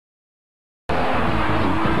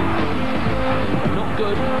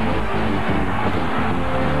good.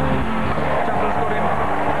 Chapman's got him.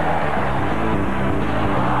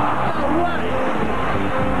 Oh, what?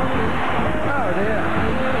 Oh, dear.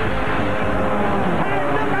 Hey,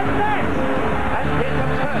 look at this! And here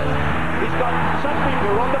comes Hurst. He's got some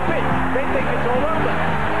people on the pitch. They think it's all over.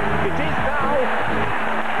 It is now.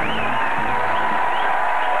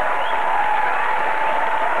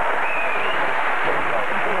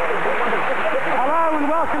 Hello and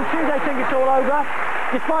welcome to They Think It's All Over.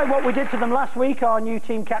 Despite what we did to them last week, our new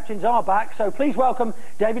team captains are back, so please welcome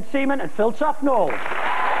David Seaman and Phil Tufnell.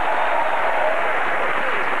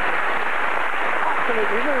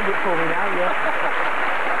 Absolutely ruined it for me now, yeah.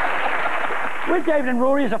 With David and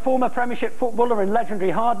Rory as a former Premiership footballer and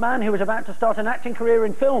legendary hardman who is about to start an acting career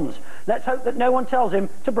in films. Let's hope that no one tells him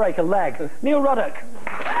to break a leg. Neil Ruddock.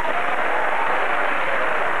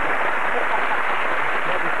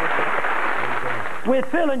 With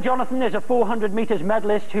Phil and Jonathan, there's a 400 metres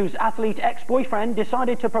medalist whose athlete ex-boyfriend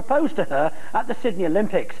decided to propose to her at the Sydney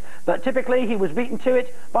Olympics. But typically he was beaten to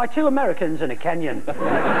it by 2 Americans and a Kenyan.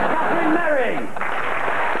 Catherine Merry.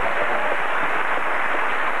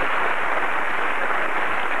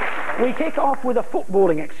 We kick off with a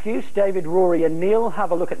footballing excuse. David, Rory and Neil,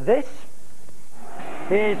 have a look at this.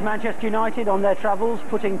 Here's Manchester United on their travels,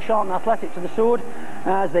 putting Charlton Athletic to the sword,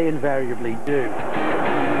 as they invariably do.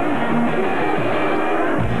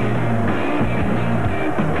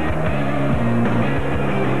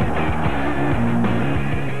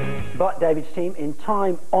 But David's team, in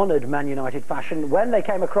time-honoured Man United fashion, when they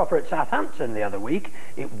came a cropper at Southampton the other week,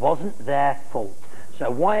 it wasn't their fault. So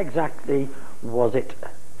why exactly was it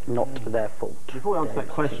not their fault? Before we answer that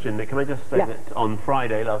question, Nick, can I just say that on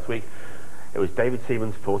Friday last week, it was David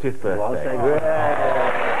Seaman's 40th birthday.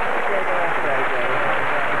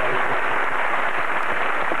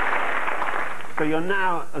 So you're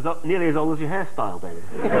now nearly as old as your hairstyle, David.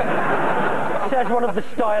 Says one of the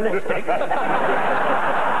stylistics.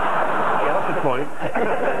 Yeah, that's the point.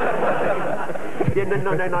 Yeah,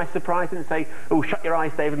 no nice surprise. Didn't say, oh, shut your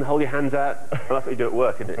eyes, David, and hold your hands out. Well, that's what you do at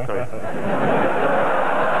work, isn't it? Sorry.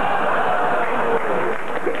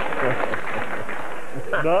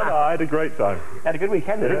 No, I had a great time. You had a good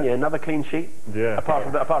weekend, didn't you? Another clean sheet? Yeah.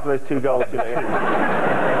 Apart from those 2 goals. You know,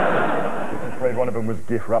 I'm afraid one of them was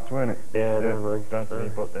gift wrapped, weren't it? Yeah, never mind. Down to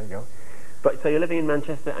me, but there you go. But so you're living in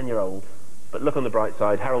Manchester and you're old. But look on the bright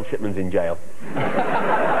side, Harold Shipman's in jail.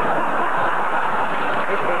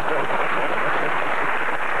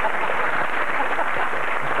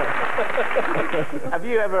 Have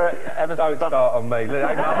you ever Don't start on me.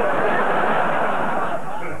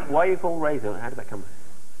 Why are you called Razor? How did that come?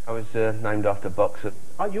 I was named after a boxer.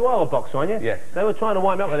 Oh, you are a boxer, aren't you? Yes. They were trying to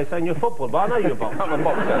wind me up when they were saying you're a footballer, but I know you're a boxer. I'm a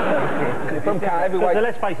boxer. From heavyweight. So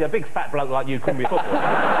let's face it, a big fat bloke like you couldn't be a footballer.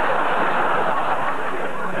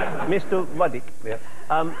 Mr. Ruddock,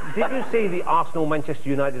 did you see the Arsenal-Manchester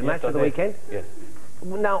United match of the weekend? Yes.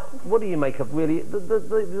 Now, what do you make of really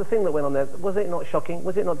the thing that went on there? Was it not shocking?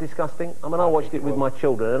 Was it not disgusting? I mean, I watched it with my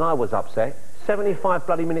children and I was upset. 75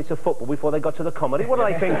 bloody minutes of football before they got to the comedy. What do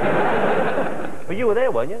they think? But you were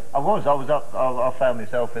there, weren't you? I was up. I found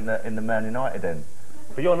myself in the Man United end.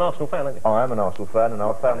 But you're an Arsenal fan, aren't you? I am an Arsenal fan, and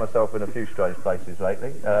I've found myself in a few strange places lately.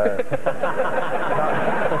 This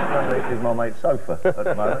is my mate's sofa at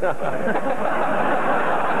the moment.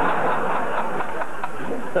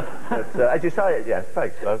 But, as you say it, yeah,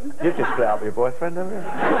 thanks, love. You've just split up with your boyfriend, haven't you?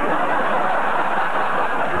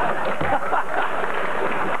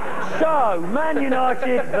 So, Man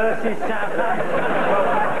United versus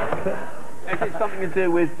Southampton. Is it something to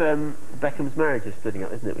do with Beckham's marriage is splitting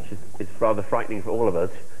up, isn't it? Which is rather frightening for all of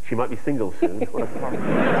us. She might be single soon. What a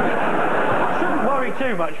Shouldn't worry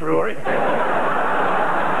too much, Rory. Who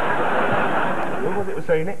was it was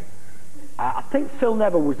saying it? I think Phil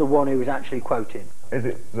Neville was the one who was actually quoted. Is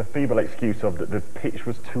it the feeble excuse of that the pitch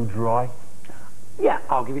was too dry? Yeah,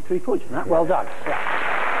 I'll give you 3 points for that. Well done. Yeah.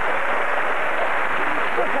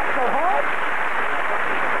 Was that so hard?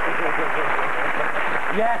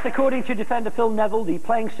 Yes, according to defender Phil Neville, the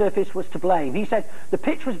playing surface was to blame. He said the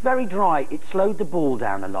pitch was very dry, it slowed the ball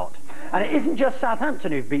down a lot. And it isn't just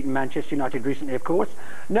Southampton who've beaten Manchester United recently, of course.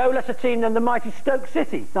 No less a team than the mighty Stoke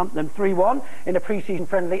City thumped them 3-1 in a pre-season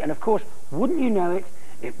friendly, and of course, wouldn't you know it,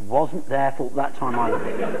 it wasn't their fault that time either.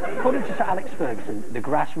 According to Sir Alex Ferguson, the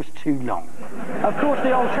grass was too long. Of course,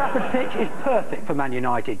 the Old Trafford pitch is perfect for Man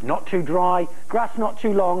United. Not too dry, grass not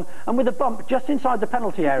too long, and with a bump just inside the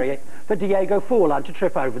penalty area for Diego Forlan to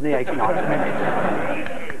trip over in the 89th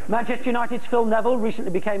minute. Manchester United's Phil Neville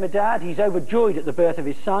recently became a dad. He's overjoyed at the birth of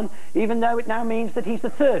his son, even though it now means that he's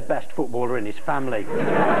the 3rd best footballer in his family.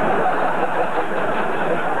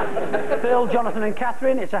 Phil, Jonathan and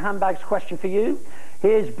Catherine, it's a handbags question for you.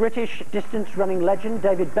 Here's British distance running legend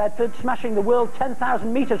David Bedford smashing the world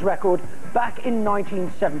 10,000 metres record back in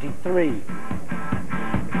 1973.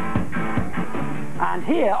 And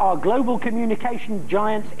here are global communication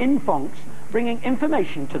giants Infonks bringing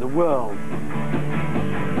information to the world.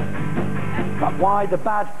 But why the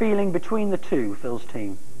bad feeling between the two, Phil's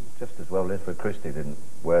team? Just as well Linford Christie didn't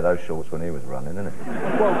wear those shorts when he was running, isn't it?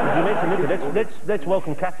 Well, you mentioned Linford. Let's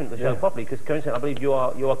welcome Catherine to the show properly, because coincidentally, I believe you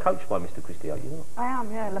are coached by Mr. Christie, are you not? I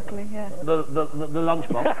am, yeah, luckily, yeah. The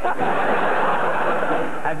lunchbox.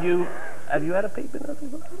 Have you had a peep in that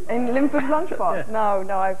before? In Linford's lunchbox? Yeah.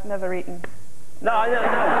 No, I've never eaten. No. I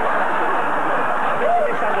think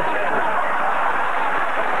you misunderstand.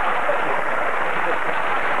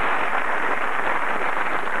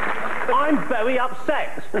 I'm very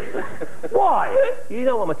upset. Why? You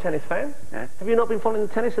know I'm a tennis fan. Yeah. Have you not been following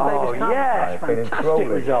the tennis at Davis Cup? Yes, fantastic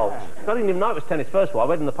results. I didn't even know it was tennis first of all. I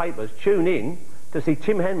read in the papers, tune in to see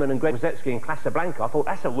Tim Henman and Greg Rosetsky in Casablanca. I thought,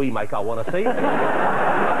 that's a remake I want to see.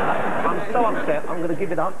 I'm so upset, I'm going to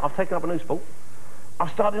give it up. I've taken up a new sport.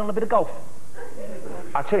 I've started on a bit of golf.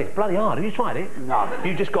 I tell you, it's bloody hard. Have you tried it? No.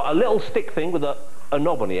 You just got a little stick thing with a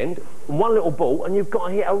knob on the end, one little ball, and you've got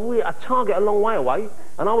to hit a target a long way away.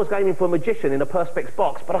 And I was aiming for a magician in a Perspex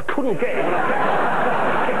box, but I couldn't get it.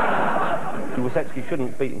 Rosetsky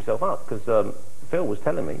shouldn't beat himself up, because Phil was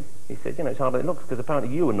telling me, he said, you know, it's harder than it looks, because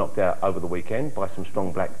apparently you were knocked out over the weekend by some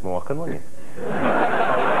strong black Moroccan, weren't you?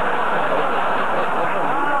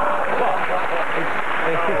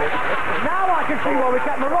 Now I can see why we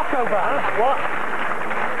kept Morocco back. What?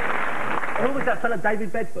 Who was that fella,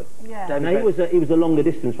 David Bedford? Yeah. No, he was a longer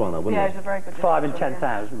distance runner, wasn't Yeah, he? it was a very good 5 and distance,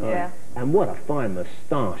 10,000. Yeah. Yeah. And what a fine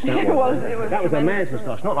moustache that It was. was That was a man's tremendous.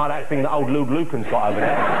 moustache, not like that thing that old Lud Lucan's got over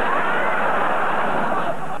there.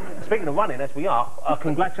 Speaking of running, as we are,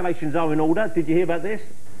 congratulations are in order. Did you hear about this?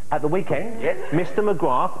 At the weekend, Yes. Mr.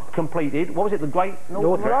 McGrath completed, what was it, the Great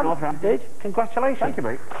North Run? Did? Congratulations. Thank you,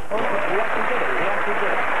 mate. Oh, he actually did it.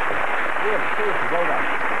 Yeah, seriously, well done.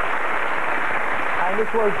 And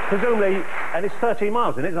this was presumably, and it's 13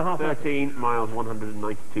 miles, isn't it? It's a half 13 miles,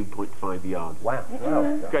 192.5 yards. Wow. It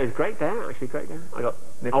was great day, actually, great day. I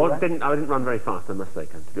didn't run very fast, I must say,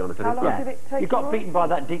 to be honest. How long did it take You got Roy? beaten by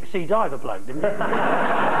that deep sea diver bloke, didn't you? And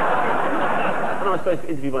I was supposed to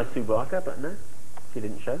interview by Sue Barker, but no, she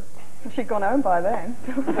didn't show. She'd gone home by then.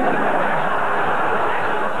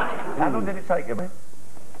 How long did it take you, mate?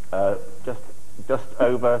 Just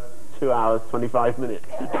over 2 hours, 25 minutes.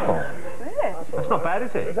 That's not bad,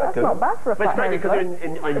 is it? That's not bad for a But it's fat great hairy because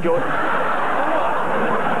bloke. I enjoyed.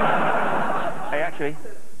 Hey, actually,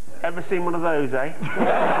 ever seen one of those, eh?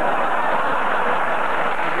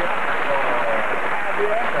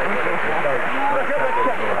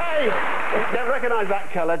 Hey, you don't recognise that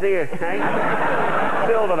colour, do you? Hey?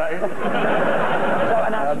 Silver, that is. So,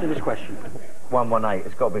 an answer to this question. 118,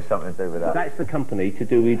 it's got to be something to do with that. That's the company to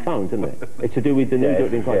do with phones, isn't it? It's to do with the new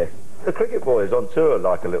Dublin phone. The cricket boys on tour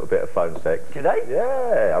like a little bit of phone sex. Do they?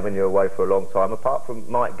 Yeah, I mean, you're away for a long time, apart from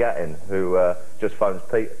Mike Gattin, who just phones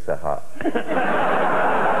Pizza Hut.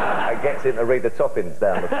 And gets him to read the toppings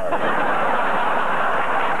down the phone.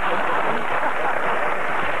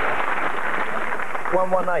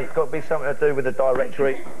 118, got to be something to do with the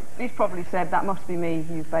directory. He's probably said, that must be me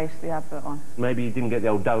you based the advert on. Maybe you didn't get the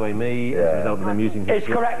old do-re-mi as a result of them using... It's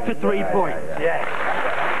correct for 3 points. Yes. I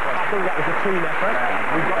think that was a team effort.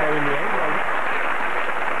 We got there in the end.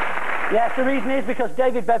 Yes, the reason is because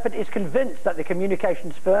David Bedford is convinced that the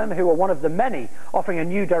communications firm, who are one of the many offering a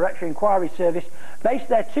new directory inquiry service, based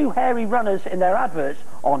their 2 hairy runners in their adverts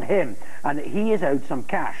on him, and that he is owed some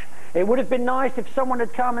cash. It would have been nice if someone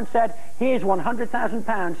had come and said, here's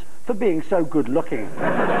 £100,000 for being so good looking.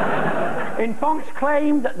 Infonks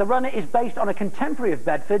claim that the runner is based on a contemporary of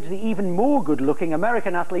Bedford's, the even more good looking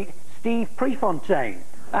American athlete, Steve Prefontaine.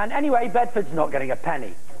 And anyway, Bedford's not getting a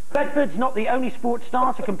penny. Bedford's not the only sports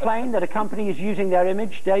star to complain that a company is using their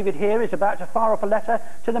image. David here is about to fire off a letter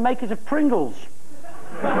to the makers of Pringles.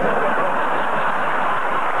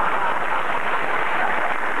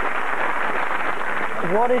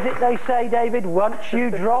 What is it they say, David? Once you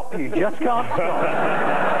drop, you just can't stop.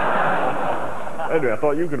 Anyway, I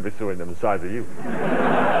thought you were going to be suing them the size of you.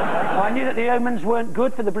 I knew that the omens weren't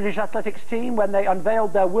good for the British athletics team when they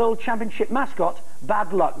unveiled their World Championship mascot,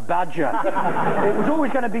 Bad Luck Badger. It was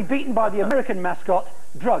always going to be beaten by the American mascot,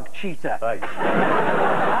 Drug Cheetah. And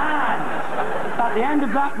at the end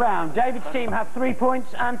of that round, David's team have 3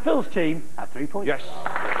 points and Phil's team have 3 points. Yes. Just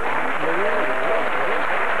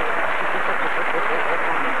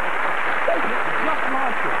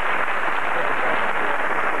like it.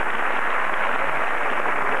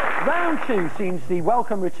 Round 2 sees the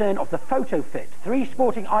welcome return of the photo fit. 3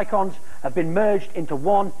 sporting icons have been merged into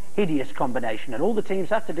one hideous combination, and all the teams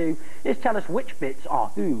have to do is tell us which bits are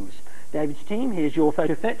whose. David's team, here's your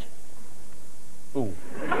photo fit. Ooh.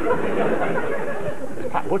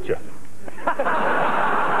 Pat Butcher.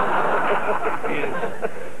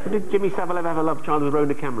 Did Jimmy Savile ever love child with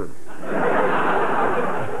Rhoda Cameron?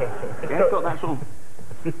 Yeah, it's got that sort of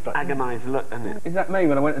agonised look, hasn't it? Is that me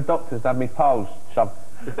when I went to doctors to have my pals shoved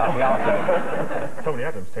up the arse? Tony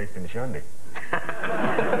Adams tasting the shandy.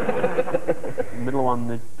 Middle one,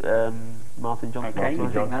 the Martin Johnson. Okay, I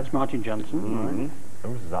think that's Martin Johnson. Mm-hmm.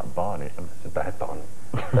 Who's that Barnett? It's a bad Barnett.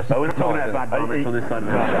 Oh, we're not talking about bad Barnett on this side of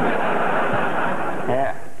the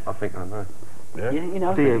Yeah. I think I know. Yeah. Yeah, you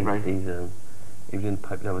know. He was in the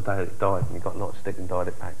paper the other day that he died, and he got a lot of stick and dyed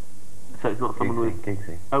it back. So it's not someone with...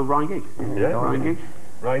 Giggsy. Oh, Ryan Giggs. Yeah, Ryan Giggs.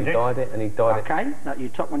 Ryan He Giggs. dyed it, and he dyed it. Okay, that your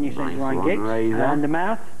top one you said Nice Ryan one, Giggs. Razor. And the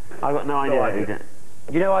mouth? I've got no idea.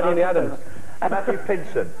 You know I Tony Adams. Matthew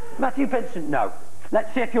Pinson. Matthew Vincent, no.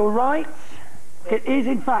 Let's see if you're right. It is,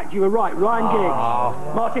 in fact, you were right. Ryan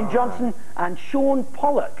Giggs, Martin Johnson and Sean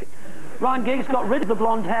Pollock. Ryan Giggs got rid of the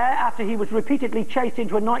blonde hair after he was repeatedly chased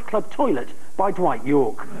into a nightclub toilet by Dwight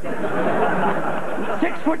York.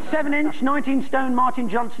 6'7" 19 stone Martin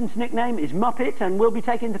Johnson's nickname is Muppet, and will be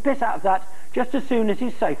taking the piss out of that just as soon as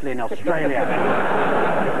he's safely in Australia.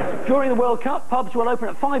 During the World Cup, pubs will open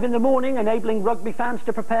at 5 in the morning, enabling rugby fans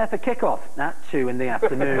to prepare for kick-off at 2 in the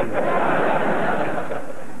afternoon.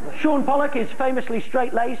 Sean Pollock is famously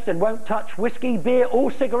straight-laced and won't touch whiskey, beer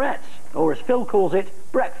or cigarettes, or as Phil calls it,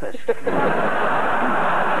 breakfast. Long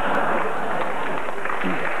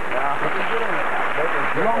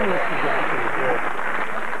list of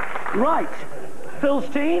breakfast. Right, Phil's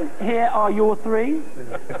team, here are your 3.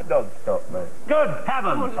 Non-stop, mate. Good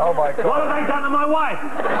heavens! Oh my God. What have they done to my wife?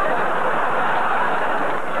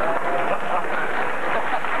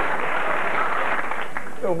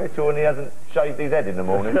 Phil Mitchell, and he hasn't shaved his head in the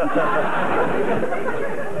morning.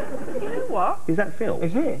 What? Is that Phil?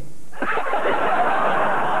 Is it?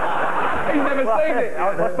 He's never seen it.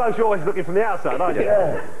 I suppose you're always looking from the outside, aren't you?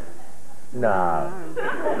 Yeah. No.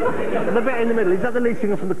 And the bit in the middle, is that the lead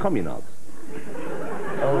singer from the Communards?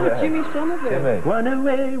 Oh, yeah. Jimmy Somerville. Jimmy. Run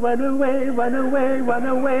away, run away, run away, run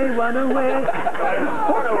away, run away.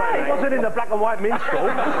 It wasn't in the black and white minstrel.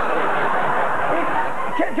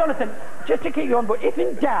 Jonathan, just to keep you on board, if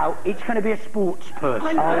in doubt, it's going to be a sports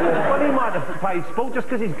person. Well, he might have played sport. Just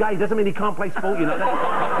because he's gay doesn't mean he can't play sport, you know. You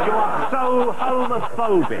are so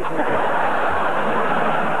homophobic.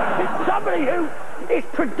 It's somebody who is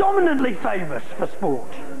predominantly famous for sport.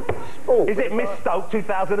 Sport. Is it Miss Stoke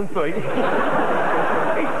 2003? It's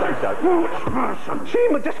a sports person. She,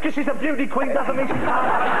 just because she's a beauty queen doesn't mean she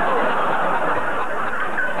can't.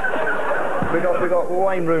 We got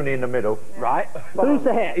Wayne Rooney in the middle. Right. Who's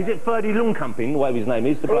the hair? Is it Ferdy Lundkamping, whatever his name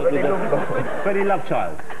is? The bloke with the... Freddie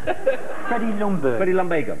Lovechild. Freddie Lumberg. Freddie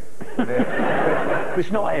Lumbagan.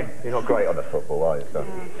 It's not him. You're not great on the football, are you, son?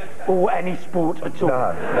 Or any sport at all.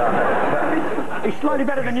 No. He's slightly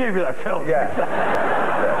better than you, though, Phil. Yeah.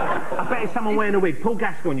 I bet it's someone wearing a wig. Paul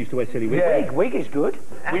Gascoigne used to wear silly wigs. Yeah. Wig is good.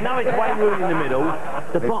 We know it's Wayne Rooney in the middle.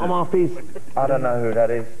 The bottom half is... I don't know who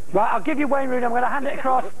that is. Right, I'll give you Wayne Rooney. I'm going to hand it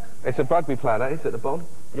across. It's a rugby player, that is, at the bottom.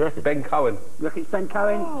 Yes. Ben Cohen. Look, it's Ben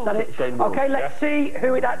Cohen. Is that it? Shane Warne. Okay, let's see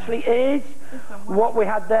who it actually is. What we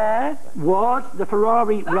had there was the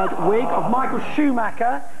Ferrari red wig of Michael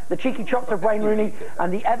Schumacher, the cheeky chops of Wayne Rooney,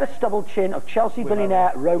 and the ever-stubble chin of Chelsea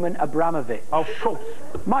billionaire Roman Abramovich. Oh, Schultz.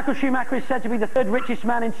 Michael Schumacher is said to be the 3rd richest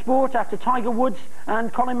man in sport after Tiger Woods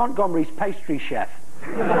and Colin Montgomery's pastry chef.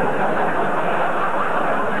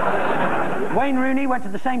 Wayne Rooney went to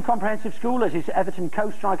the same comprehensive school as his Everton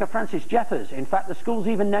co-striker Francis Jeffers. In fact, the school's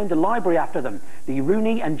even named a library after them. The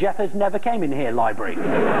Rooney and Jeffers never came in here library.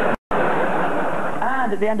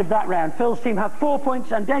 And at the end of that round, Phil's team have 4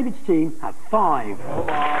 points and David's team have 5.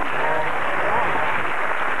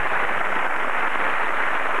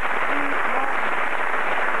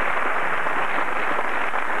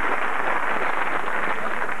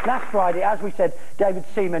 Last Friday, as we said, David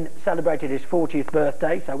Seaman celebrated his 40th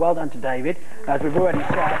birthday, so well done to David, as we've already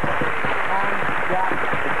said.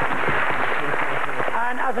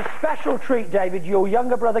 And as a special treat, David, your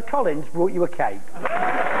younger brother Collins brought you a cake.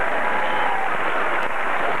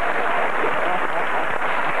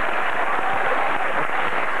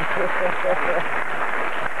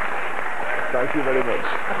 Thank you very much.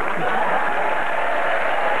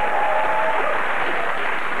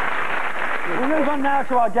 We'll move on now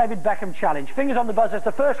to our David Beckham challenge. Fingers on the buzzers.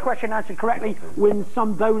 The first question answered correctly wins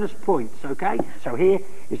some bonus points, okay? So here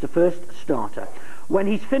is the first starter. When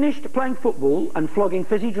he's finished playing football and flogging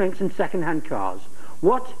fizzy drinks and second-hand cars,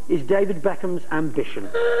 what is David Beckham's ambition?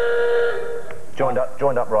 Joined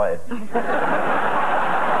up writing.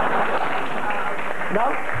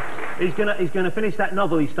 No? He's gonna finish that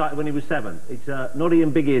novel he started when he was 7. It's Noddy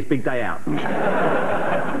and Big Ears, Big Day Out.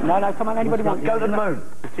 No, come on, anybody want? Go to the moon.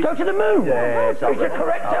 Go to the moon! Yeah, It's the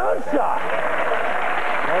correct answer!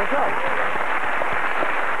 There you go.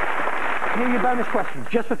 Here are your bonus questions,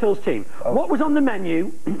 just for Phil's team. What was on the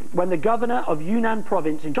menu when the governor of Yunnan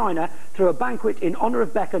province in China threw a banquet in honour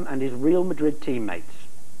of Beckham and his Real Madrid teammates?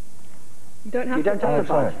 You don't have You don't have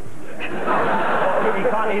to buzz.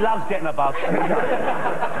 He loves getting a buzz.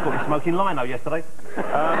 Got me smoking lino yesterday.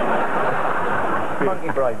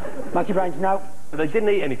 Monkey brains. Monkey brains, no. But they didn't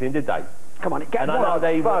eat anything, did they? Come on, get And I know one.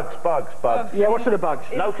 they... Bugs. Yeah, what sort of bugs?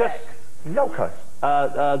 Locusts, Locusts.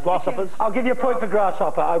 grasshoppers. I'll give you a point for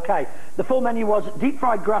grasshopper, okay. The full menu was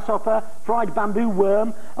deep-fried grasshopper, fried bamboo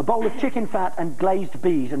worm, a bowl of chicken fat and glazed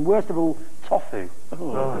bees, and worst of all, tofu.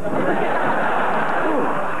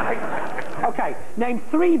 Okay, name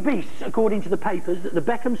 3 beasts, according to the papers, that the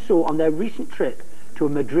Beckhams saw on their recent trip to a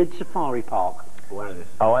Madrid safari park.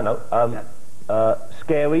 Oh, I know.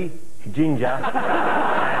 Scary, ginger,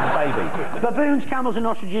 and baby. Baboons, camels and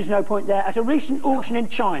ostriches, no point there. At a recent auction in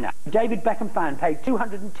China, a David Beckham fan paid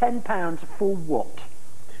 £210 for what?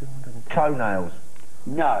 Toenails.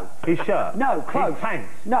 No. His shirt. No, close. His pants.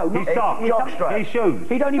 No, not His socks. Jockstrap. His shoes.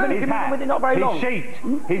 He'd only been his in hat. with it not very long. His sheet.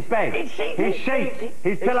 His bed. His sheet. His sheet.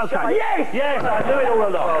 His pillowcase. Yes! Yes, I knew it all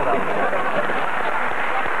along.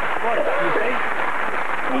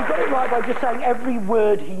 He got it right by just saying every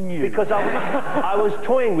word he knew. Because I was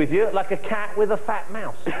toying with you like a cat with a fat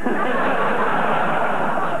mouse.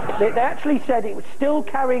 They actually said it was still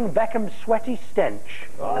carrying Beckham's sweaty stench.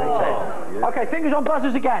 Okay, fingers on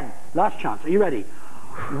buzzers again. Last chance. Are you ready?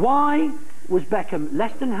 Why was Beckham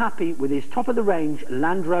less than happy with his top-of-the-range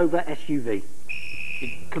Land Rover SUV?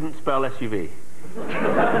 He couldn't spell SUV.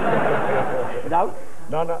 No?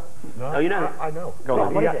 No. Oh, you know? I know. Go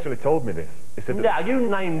on, what He is it? actually told me this. He said that Yeah, you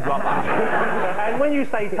name drop us. And when you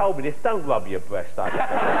say he told me this, don't rub your breast up.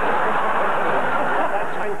 That's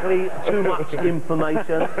frankly too much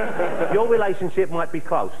information. Your relationship might be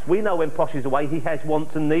close. We know when Posh is away, he has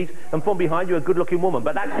wants and needs, and from behind you're a good-looking woman,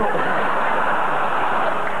 but that's not...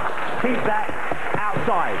 Keep that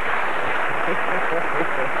outside.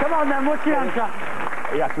 Come on then, what's the answer?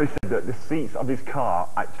 he actually said that the seats of his car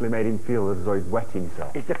actually made him feel as though he'd wet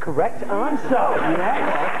himself. Is the correct answer,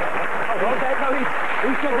 yes. He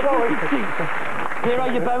said the heated seats. Here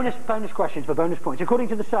are your bonus questions for bonus points. According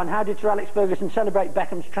to The Sun, how did Sir Alex Ferguson celebrate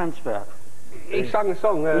Beckham's transfer? He sang a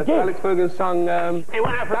song. He did. Alex Ferguson sang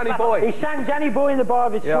Danny Boy. He sang Danny Boy in the bar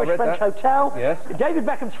of his Yeah, I Swiss read French that. hotel. Yes. David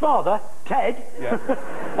Beckham's father, Ted,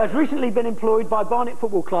 has recently been employed by Barnet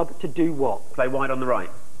Football Club to do what? Play wide on the right.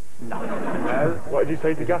 What did you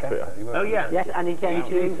say to Gasper? Oh, yeah. Yes, and he came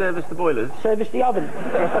to service the boilers. service the oven.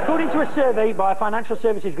 According to a survey by a financial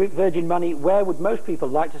services group, Virgin Money, where would most people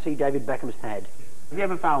like to see David Beckham's head? Have you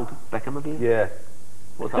ever fouled Beckham, have you? Yeah.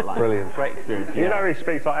 What's that like? Brilliant. Great experience. You know he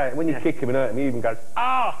speaks like that. When you kick him and hurt him, he even goes,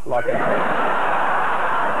 ah! Like a...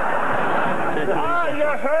 ah,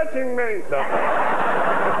 you're hurting me!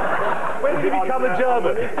 When did you become a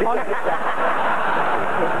German?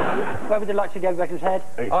 Where would they like to see David Beckham's head?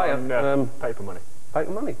 Paper money.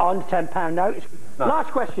 Paper money? On £10 notes. No.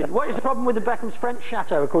 Last question. What is the problem with the Beckham's French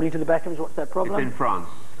chateau? According to the Beckhams, what's their problem? It's in France.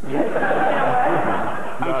 Yes.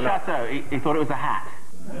 Chateau, he thought it was a hat.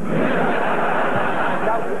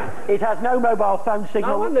 No, it has no mobile phone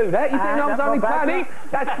signal. No, I knew that. You think I was that's only not bad, Paddy?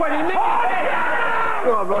 That's 20 minutes!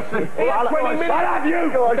 Go on, Rossi. He had 20 minutes! I have you!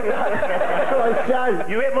 Go on, Shan.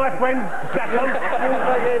 You hit my friend, Beckham.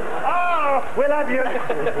 Oh, we'll have you.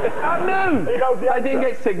 I knew! They didn't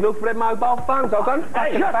get signal for their mobile phones. I was on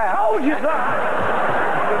I just told you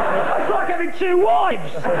that! It's like having two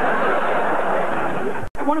wives!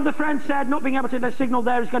 One of the friends said not being able to get a signal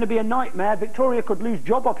there is going to be a nightmare. Victoria could lose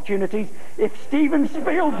job opportunities if Steven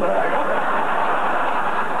Spielberg,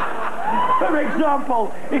 for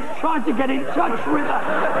example, is trying to get in touch with her.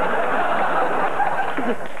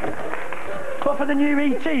 But for the new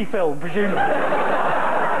E.T. film, presumably.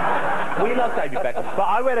 We love David Beckham. But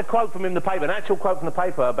I read a quote from him in the paper, an actual quote from the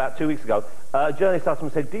paper about 2 weeks ago. A journalist asked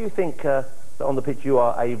him, said, do you think that on the pitch you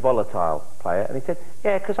are a volatile player? And he said,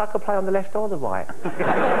 yeah, because I could play on the left or the right.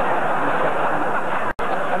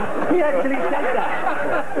 He actually said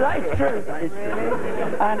that. That is true. That is true.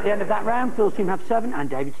 And at the end of that round, Phil's team have 7 and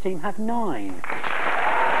David's team have 9.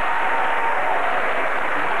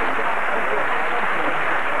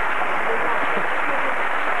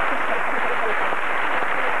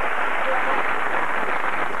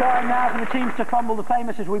 Time now for the teams to fumble the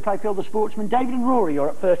famous as we play Phil the Sportsman. David and Rory, you're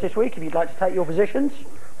up first this week, if you'd like to take your positions.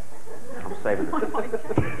 I'm saving it.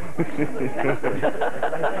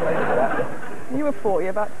 You were 40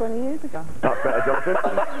 about 20 years ago. That's better, Jonathan.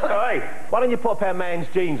 Hey, why don't you put a pair of man's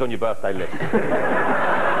jeans on your birthday list? Yeah,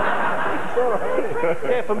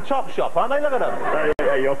 from Topshop, aren't they? Look at them.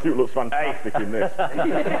 Hey, your suit looks fantastic in this.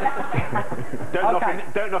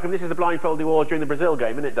 Don't knock him. This is the blindfold he wore during the Brazil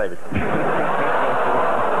game, isn't it, David?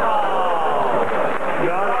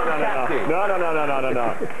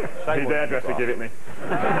 No. His hairdresser give it me.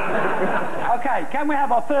 Okay, can we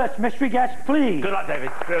have our first mystery guest, please? Good luck,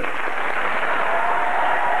 David. Good.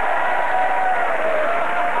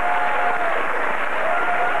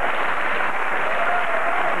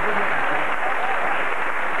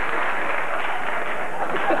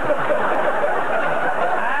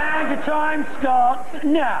 And the time starts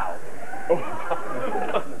now.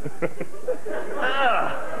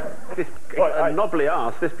 This a knobbly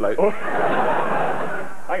arse, this bloke.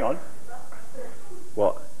 Hang on.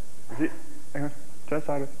 What? Is it? Hang on. Turn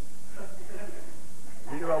sideways.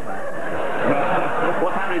 Your old man.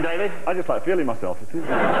 What's happening, David? I just like feeling myself. It is. We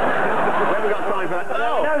haven't got time for that. You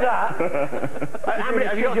know that? How many,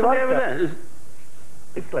 have you got somebody over there?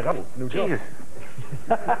 It's like double. New job. Jesus.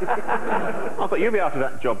 I thought you'd be after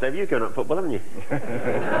that job, David. You're going up football, haven't you?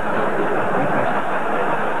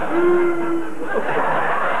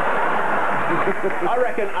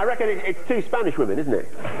 I reckon it's two Spanish women, isn't it?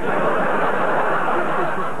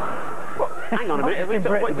 Hang on a minute.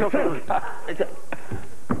 What are you talking about?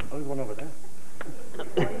 Oh, there's one over there.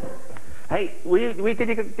 Hey, did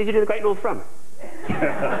you do the Great North Front?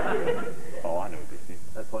 Oh, I know this is.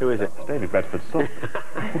 Who is it? It's David Bedford's son.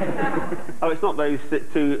 Oh, it's not those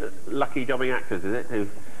two lucky jobbing actors, is it? Who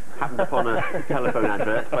happened upon a telephone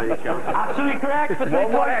advert by any chance? Absolutely correct for 3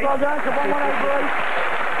 points. Well done to 118.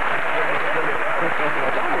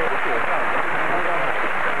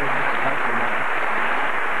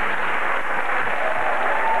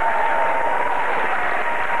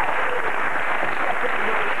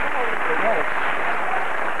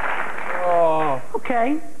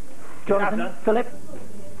 Okay. Jonathan, Philip.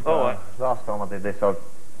 Oh, last time I did this, I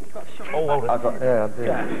got, yeah, I did.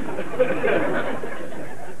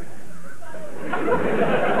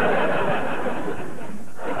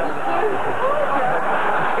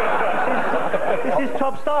 This is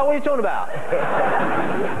Top Star, what are you talking about?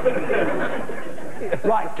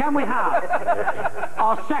 Right, can we have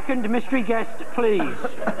our second mystery guest, please?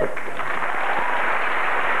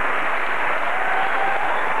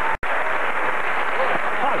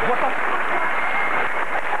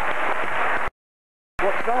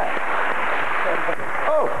 What's that?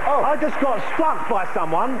 Oh, I just got struck by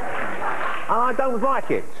someone, and I don't like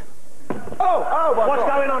it. What's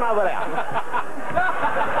going on over there?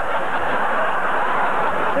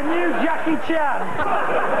 The new Jackie Chan.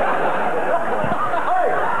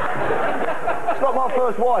 It's not my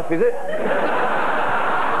first wife, is it?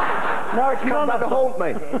 No, it's Come back to haunt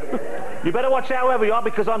me. You better watch out wherever you are,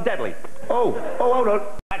 because I'm deadly. Oh, hold on.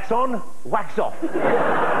 Wax on, wax off.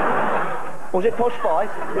 Was it Posh Spy?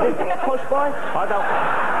 Is it Posh Spy?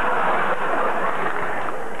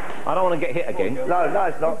 I don't want to get hit again. No,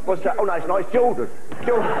 it's not. What's that? Oh, no, it's not. It's Jordan.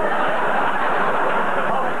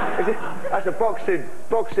 Is it? That's a boxing.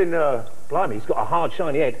 Blimey, he's got a hard,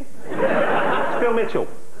 shiny head. It's Phil Mitchell.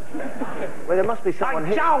 Well, there must be someone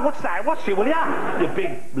here. Joe, what's that? Watch it, will ya? You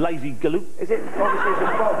big, lazy galoot. Is it? Obviously, it's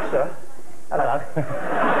a boxer. Hello.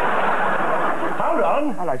 Hold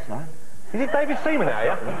on. Hello, sir. Is it David Seaman now,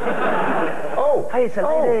 yeah? Oh, hey, it's a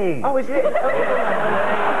lady. Oh, is it? Hold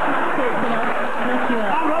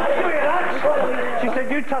on, did you hear that? She said,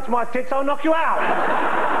 you touch my tits, I'll knock you out.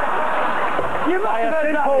 You must By have a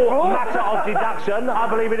heard that simple before. matter of deduction, I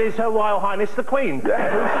believe it is Her Royal Highness the Queen. Who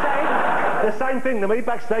said the same thing to me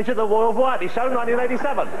backstage at the Royal Variety Show,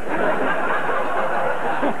 1987.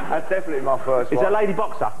 That's definitely my first Is wife. a lady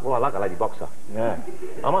boxer? Well, I like a lady boxer. Yeah.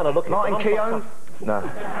 I might not look it. Martin but I'm a Keown? boxer. No.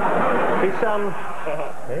 It's,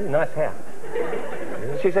 very nice hair.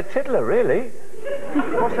 She's a tiddler, really.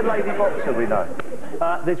 What's the lady boxer we know?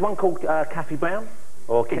 There's one called Kathy Brown.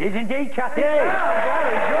 Or It is indeed Kathy. Yeah,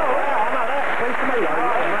 very good. Yeah, I know that. Pleased to meet you.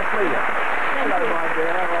 Nice to meet you. Hello, my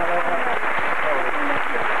dear.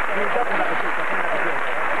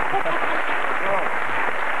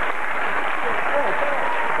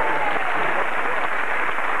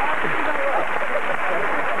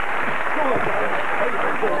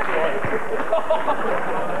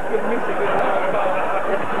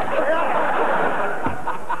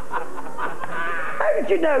 How did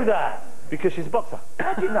you know that? Because she's a boxer.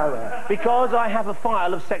 How do you know her? Because I have a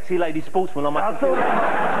file of sexy lady sportsmen on my computer.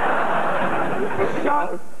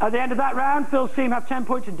 So, at the end of that round, Phil's team have 10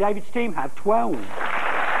 points and David's team have 12.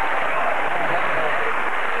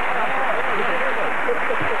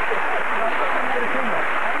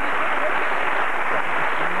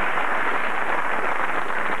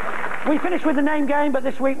 We finished with the name game, but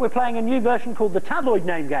this week we're playing a new version called the tabloid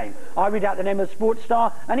name game. I read out the name of the sports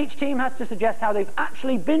star, and each team has to suggest how they've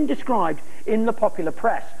actually been described in the popular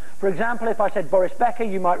press. For example, if I said Boris Becker,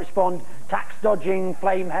 you might respond tax-dodging,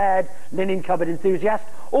 flame-haired, linen-covered enthusiast,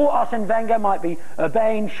 or Arsene Wenger might be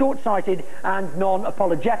urbane, short-sighted, and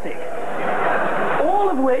non-apologetic. All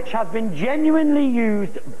of which have been genuinely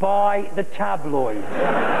used by the tabloids.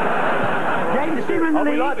 James, team in the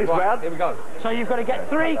lead. Like this round. Here we go. So you've got to get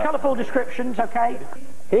 3 colourful descriptions, OK?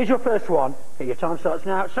 Here's your first one. Okay, your time starts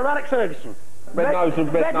now. Sir Alex Ferguson. Red nose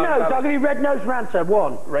and red nose. I'll give you red nose ranter.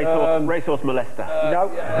 1. Racehorse molester.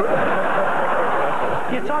 No.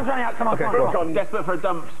 Your time's running out. Come on, come on. Desperate for a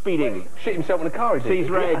dump, speeding. Shit himself in the car, is he? Sees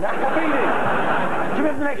red. Do you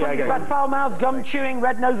remember the next one? You've had foul mouth, gum chewing,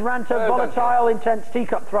 red nose ranter, volatile, intense,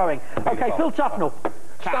 teacup throwing. OK, Phil Tufnell.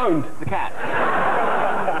 Stoned. The cat.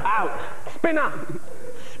 Out. Spinner.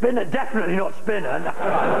 Spinner, definitely not Spinner. No.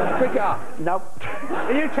 Quicker. Nope.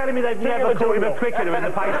 Are you telling me they've never called him a cricketer in the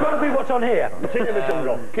paper? It's got to be what's on here. King of the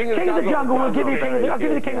Jungle. King of the Jungle, we'll give you King of the... I'll give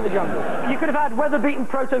you the King of the Jungle. You could have had weather-beaten,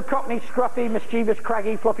 proto-cockney, scruffy, mischievous,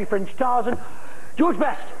 craggy, floppy-fringed Tarzan. George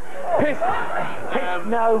Best. Piss.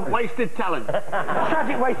 No. Wasted talent.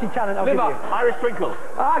 Tragic wasted talent, I'll Liver. give you. Irish twinkle.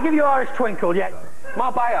 I'll give you Irish Twinkle, yeah.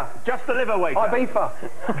 Marbella. Just the liver waiter. Ibiza.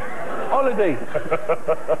 Holiday.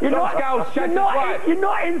 You're Scales, you're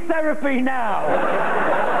not in therapy now.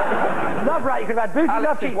 Love Rat, you could have had Booty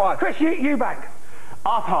Alex's Love wife. Chris Eubank.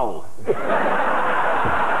 Arthole. No.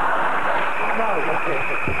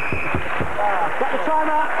 Got the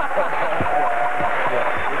timer.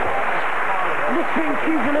 Nipping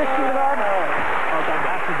pugilist, you have had.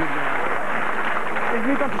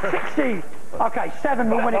 You've gone to 16. Okay, 7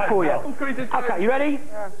 will win it for you. Okay, you ready?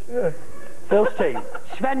 Yeah. Phil's team.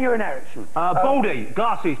 Sven Göran Eriksson. Baldy.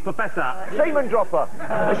 Glasses. Professor. Seaman dropper.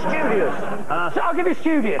 Studious. So I'll give you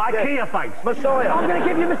Studious. IKEA face. Messiah. I'm going to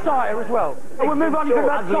give you Messiah as well. And we'll move on to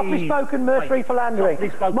that softly spoken, mercenary philandering.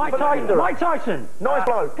 Mike Tyson. Nice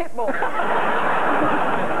bloke.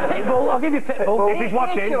 Pitbull, I'll give you Pitbull. If he's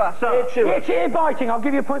watching, Ear biting, I'll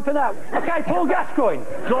give you a point for that. Okay, Paul Gascoigne.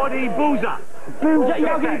 Geordie Boozer. Boozer,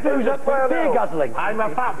 yeah, I'll give you Boozer. Beer guzzling. I'm a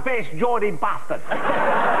fat-faced Geordie bastard.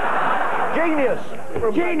 Genius.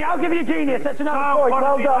 Genius, I'll give you Genius. That's another point.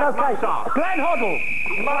 Well done, okay. Glenn Hoddle.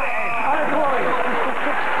 Unemployed.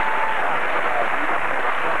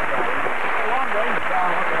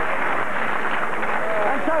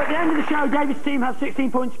 And so at the end of the show, David's team have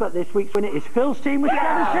 16 points, but this week's winner is Phil's team with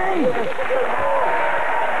 17.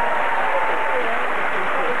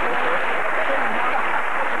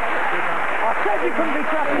 You couldn't be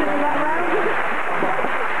trusted in that round.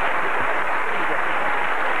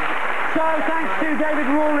 So, thanks to David,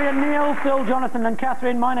 Rory and Neil, Phil, Jonathan and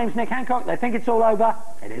Catherine. My name's Nick Hancock. They think it's all over.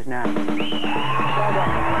 It is now.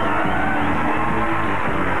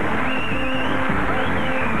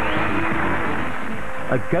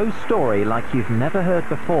 A ghost story like you've never heard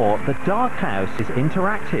before. The Dark House is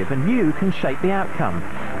interactive and you can shape the outcome.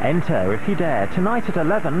 Enter if you dare, tonight at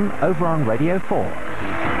 11 over on Radio 4.